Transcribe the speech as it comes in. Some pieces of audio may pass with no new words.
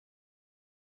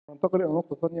ننتقل إلى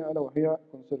نقطة ثانية ألا وهي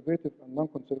conservative and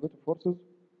non-conservative forces.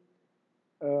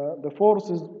 The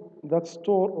forces that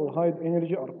store or hide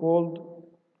energy are called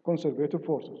conservative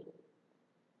forces.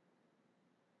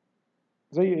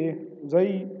 زي إيه؟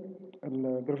 زي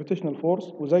ال gravitational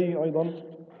force وزي أيضا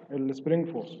ال spring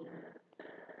force.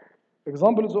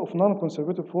 Examples of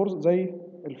non-conservative force زي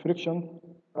ال friction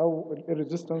أو ال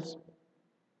resistance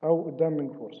أو ال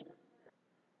damping force.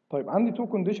 طيب عندي two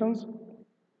conditions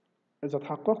إذا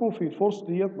تحققوا في الفورس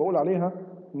ديت بقول عليها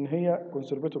إن هي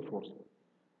conservative force.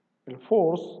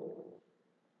 الفورس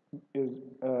is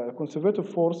conservative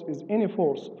force is any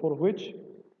force for which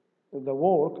the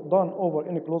work done over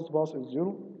any closed path is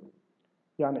zero.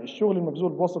 يعني الشغل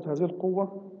المبذول بواسطة هذه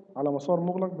القوة على مسار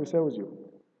مغلق بيساوي زيرو.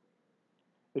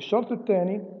 الشرط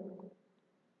الثاني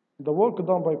the work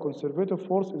done by conservative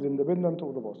force is independent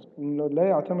of the path. إنه لا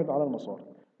يعتمد على المسار.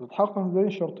 إذا تحقق هذين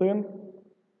الشرطين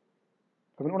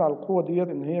فبنقول على القوة ديت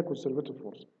إن هي conservative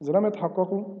force. إذا لم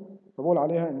يتحققوا فبقول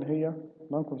عليها إن هي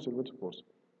non conservative force.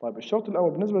 طيب الشرط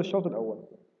الأول بالنسبة للشرط الأول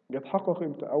يتحقق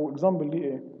إمتى؟ أو إكزامبل ليه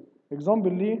إيه؟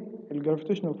 إكزامبل ليه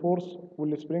الجرافيتيشنال فورس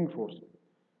والسبرينج فورس.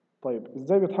 طيب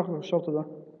إزاي بيتحقق الشرط ده؟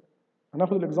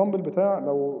 هناخد الإكزامبل بتاع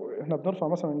لو إحنا بنرفع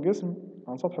مثلا جسم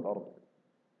عن سطح الأرض.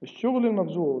 الشغل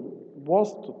المبذول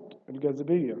بواسطة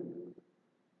الجاذبية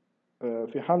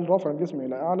في حال رفع الجسم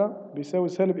إلى أعلى بيساوي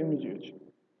سالب mgh.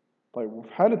 طيب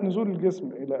وفي حالة نزول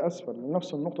الجسم إلى أسفل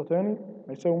لنفس النقطة تاني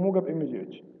هيساوي موجب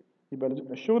mgh. يبقى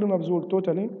الشغل المبذول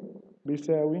توتالي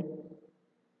بيساوي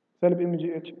سالب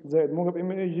mgh زائد موجب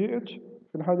mgh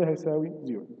في الحالة دي هيساوي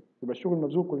زيرو. يبقى الشغل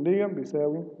المبذول كليا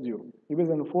بيساوي زيرو. يبقى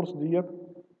إذا الفورس ديت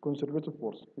conservative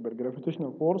force. يبقى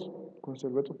الجرافيتيشنال فورس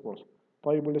conservative force.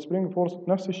 طيب والسبرينج فورس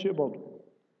نفس الشيء برضه.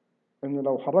 إن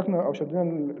لو حركنا أو شدينا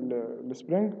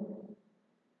السبرينج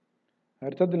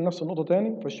هيرتد لنفس النقطة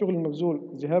تاني فالشغل المبذول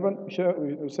ذهابا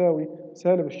يساوي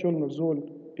سالب الشغل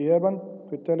المبذول إيابا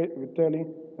بالتالي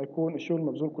هيكون الشغل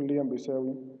المبذول كليا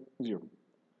بيساوي زيرو.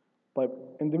 طيب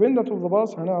independent of the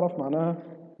path هنعرف معناها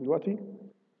دلوقتي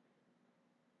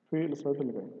في السلايد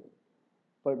اللي جاي.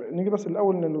 طيب نيجي بس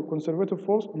الأول للconservative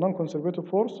force non conservative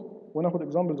force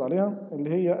وناخد examples عليها اللي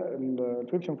هي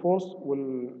الفريكشن فورس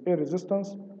والاير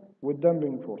ريزيستنس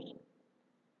والدامبنج فورس.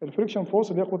 الفريكشن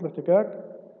فورس اللي هي قوة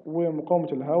الاحتكاك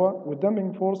ومقاومة الهواء،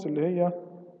 والدامبنج فورس اللي هي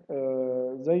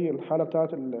زي الحالة بتاعة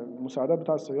المساعدات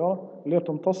بتاعة السيارة اللي هي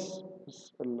بتمتص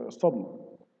الصدمة.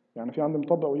 يعني في عندي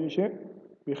مطبق أو أي شيء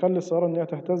بيخلي السيارة إن هي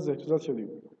تهتز اهتزاز شديد.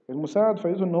 المساعد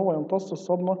فائدته إن هو يمتص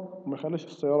الصدمة وما يخليش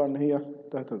السيارة إن هي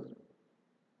تهتز.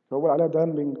 فبقول عليها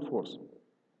دامبنج فورس.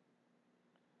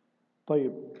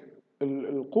 طيب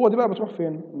القوة دي بقى بتروح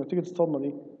فين نتيجة الصدمة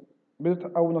دي؟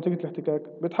 أو نتيجة الاحتكاك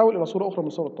بتحول إلى صورة أخرى من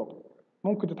صور الطاقة.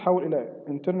 ممكن تتحول إلى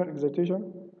internal excitation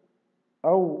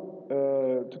أو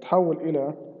تتحول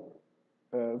إلى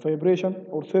vibration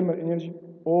or thermal energy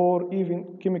or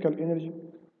even chemical energy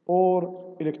or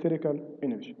electrical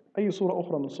energy. أي صورة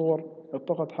أخرى من صور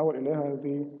الطاقة تحول إليها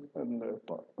هذه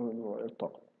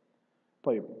الطاقة.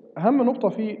 طيب أهم نقطة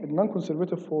في non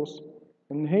conservative force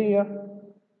إن هي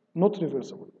not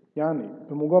reversible. يعني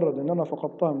بمجرد إن أنا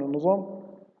فقدتها من النظام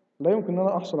لا يمكن ان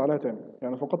انا احصل عليها تاني.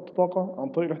 يعني فقدت طاقه عن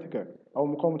طريق الاحتكاك او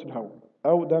مقاومه الهواء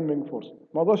او دامبنج فورس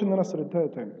ما اقدرش ان انا استردها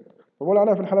تاني. فبقول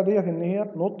عليها في الحاله ديت ان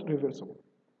هي نوت ريفرسبل.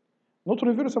 نوت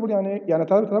ريفرسبل يعني ايه؟ يعني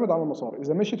تعتمد على المسار.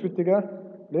 اذا مشيت في اتجاه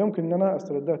لا يمكن ان انا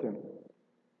استردها تاني.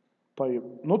 طيب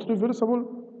نوت ريفرسبل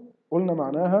قلنا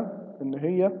معناها ان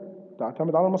هي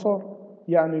تعتمد على المسار.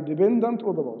 يعني dependent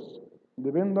on the path.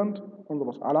 dependent on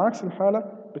the path على عكس الحاله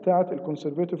بتاعه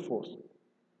الكونسرفاتيف فورس.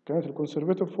 كانت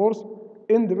الكونسرفاتيف فورس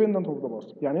independent of the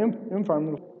path. يعني ينفع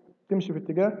ان تمشي في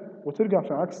اتجاه وترجع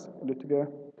في عكس الاتجاه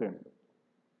تاني.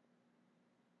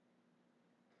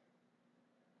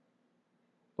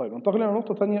 طيب ننتقل الى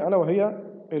نقطة تانية الا وهي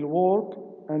الwork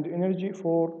and energy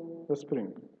for the spring.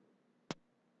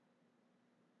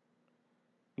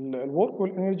 الورك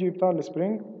والانرجي بتاع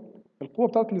السبرينج، القوة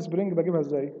بتاعت السبرينج بجيبها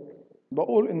ازاي؟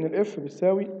 بقول ان الاف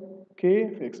بتساوي كي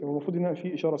في اكس. المفروض هنا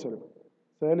في اشارة سالبة،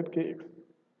 سالب كي اكس.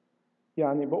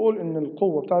 يعني بقول ان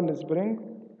القوة بتاع السبرينج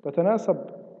تتناسب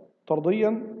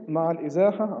طرديا مع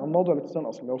الازاحه عن موضع الاتزان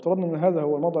الاصلي. لو افترضنا ان هذا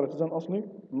هو موضع الاتزان الاصلي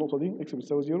النقطه دي اكس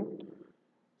بتساوي زيرو،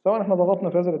 سواء احنا ضغطنا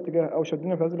في هذا الاتجاه او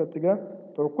شدينا في هذا الاتجاه،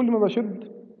 فكل ما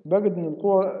بشد بجد ان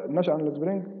القوه الناشئه عن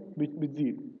السبرينج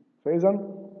بتزيد.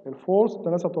 فاذا الفورس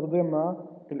تتناسب طرديا مع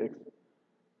الاكس.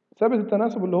 ثابت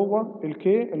التناسب اللي هو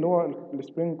الكي اللي هو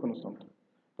السبرينج كونستانت.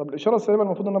 طب الاشاره السالبه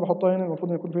المفروض ان انا بحطها هنا،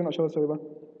 المفروض ان يكون فين اشاره سالبه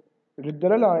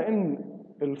للدلاله على ان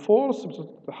الفورس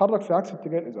بتتحرك في عكس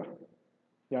اتجاه الازاحه.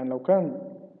 يعني لو كان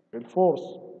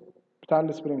الفورس بتاع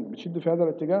السبرينج بتشد في هذا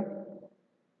الاتجاه،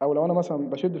 او لو انا مثلا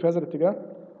بشد في هذا الاتجاه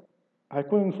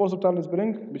هيكون الفورس بتاع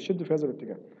السبرينج بتشد في هذا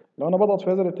الاتجاه. لو انا بضغط في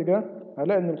هذا الاتجاه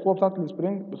هلاقي ان القوه بتاعه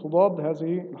السبرينج بتضاد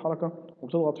هذه الحركه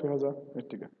وبتضغط في هذا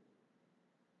الاتجاه.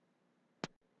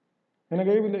 هنا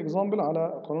جايب لي اكزامبل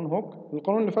على قانون هوك.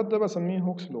 القانون اللي فات ده بسميه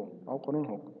هوكس لو او قانون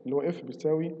هوك، اللي هو اف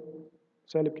بتساوي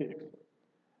سالب كي اكس.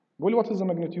 بيقول لي what is the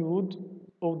magnitude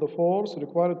of the force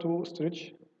required to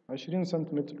stretch 20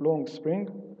 cm long spring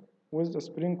with a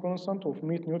spring constant of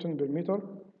 100 نيوتن per meter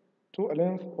to a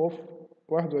length of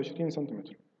 21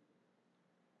 سنتيمتر.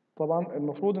 طبعا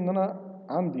المفروض ان انا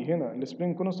عندي هنا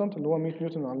السبرينج كونستانت اللي هو 100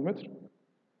 نيوتن على المتر،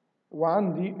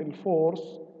 وعندي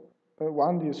الفورس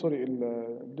وعندي سوري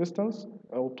الديستانس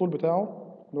او الطول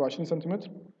بتاعه اللي هو 20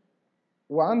 سنتيمتر،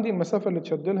 وعندي المسافه اللي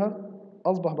تشد لها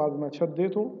اصبح بعد ما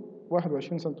اتشديته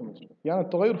 21 سنتيمتر، يعني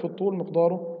التغير في الطول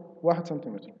مقداره 1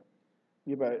 سنتيمتر.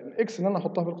 يبقى الاكس اللي انا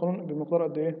احطها في القانون بمقدار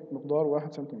قد ايه؟ مقدار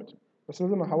 1 سنتيمتر، بس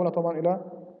لازم احولها طبعا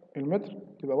الى المتر،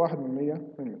 تبقى 1 من 100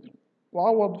 من المتر.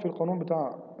 وعوض في القانون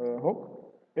بتاع هوك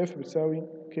اف بتساوي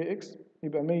كي اكس،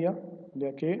 يبقى 100 اللي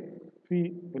هي كي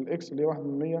في الاكس اللي هي 1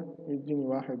 من 100 يديني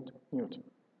 1 نيوتن.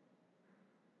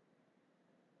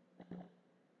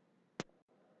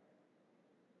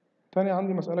 تاني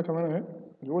عندي مسألة كمان اهي،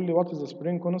 بيقول لي what is the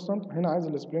spring constant. هنا عايز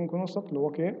السبرينج كونستانت اللي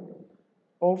هو K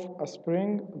of a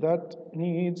spring that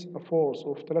needs a force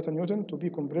of 3 نيوتن to be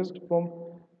compressed from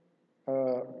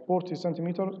 40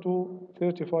 سنتيمتر to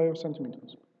 35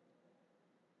 سنتيمتر.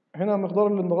 هنا مقدار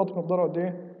الانضغاط مقداره قد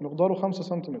ايه؟ مقداره 5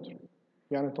 سنتيمتر،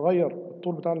 يعني تغير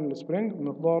الطول بتاع السبرينج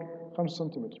بمقدار 5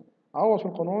 سنتيمتر. عوض في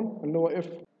القانون اللي هو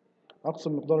اف،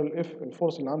 اقسم مقدار الاف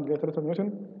الفورس اللي عندي اللي هي 3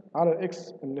 نيوتن على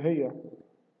الاكس اللي هي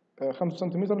 5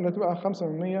 سنتيمتر، اللي هتبقى 5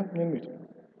 من 100 من المتر،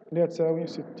 اللي هي تساوي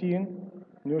 60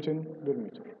 نيوتن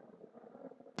بالمتر.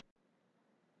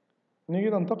 نيجي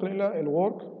ننتقل إلى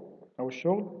الورك أو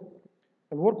الشغل.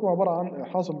 الورك هو عبارة عن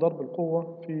حاصل ضرب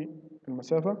القوة في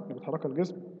المسافة اللي بتحركها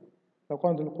الجسم. لو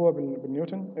كانت القوة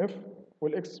بالنيوتن اف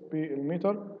والإكس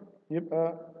بالمتر،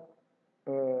 يبقى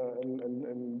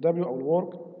ال W أو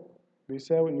الورك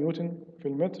بيساوي نيوتن في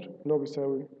المتر اللي هو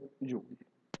بيساوي جول.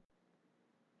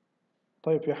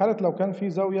 طيب في حالة لو كان في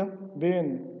زاوية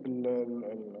بين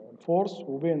الفورس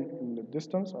وبين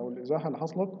الديستانس أو الإزاحة اللي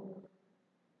حصلت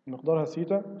مقدارها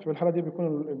سيتا، في الحالة دي بيكون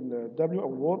ال W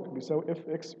أو الورك بيساوي اف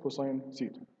اكس كوساين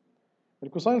سيتا.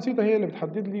 الكوساين سيتا هي اللي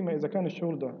بتحدد لي ما إذا كان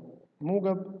الشغل ده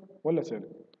موجب ولا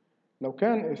سالب. لو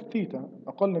كان الثيتا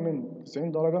أقل من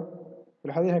 90 درجة في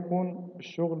الحالة دي هيكون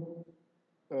الشغل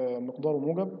مقداره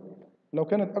موجب. لو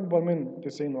كانت أكبر من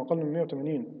 90 وأقل من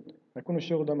 180 هيكون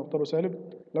الشغل ده مقداره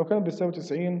سالب. لو كانت بتساوي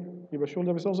 90 يبقى الشغل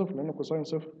ده بيساوي صفر، لأن كوساين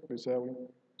صفر بيساوي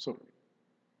صفر.